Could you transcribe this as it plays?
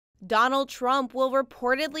Donald Trump will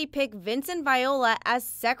reportedly pick Vincent Viola as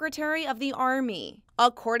Secretary of the Army.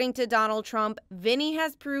 According to Donald Trump, Vinny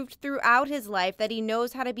has proved throughout his life that he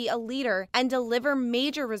knows how to be a leader and deliver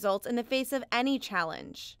major results in the face of any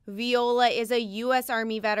challenge. Viola is a U.S.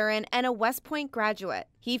 Army veteran and a West Point graduate.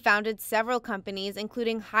 He founded several companies,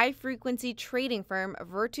 including high-frequency trading firm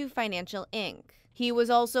Virtu Financial Inc. He was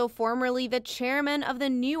also formerly the chairman of the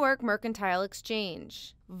New York Mercantile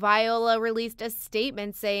Exchange. Viola released a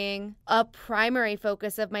statement saying, "A primary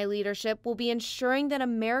focus of my leadership will be ensuring that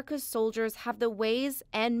America's soldiers have the ways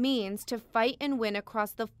and means to fight and win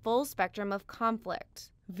across the full spectrum of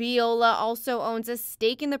conflict." Viola also owns a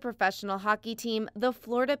stake in the professional hockey team, the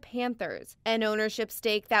Florida Panthers, an ownership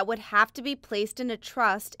stake that would have to be placed in a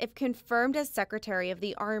trust if confirmed as Secretary of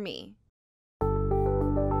the Army.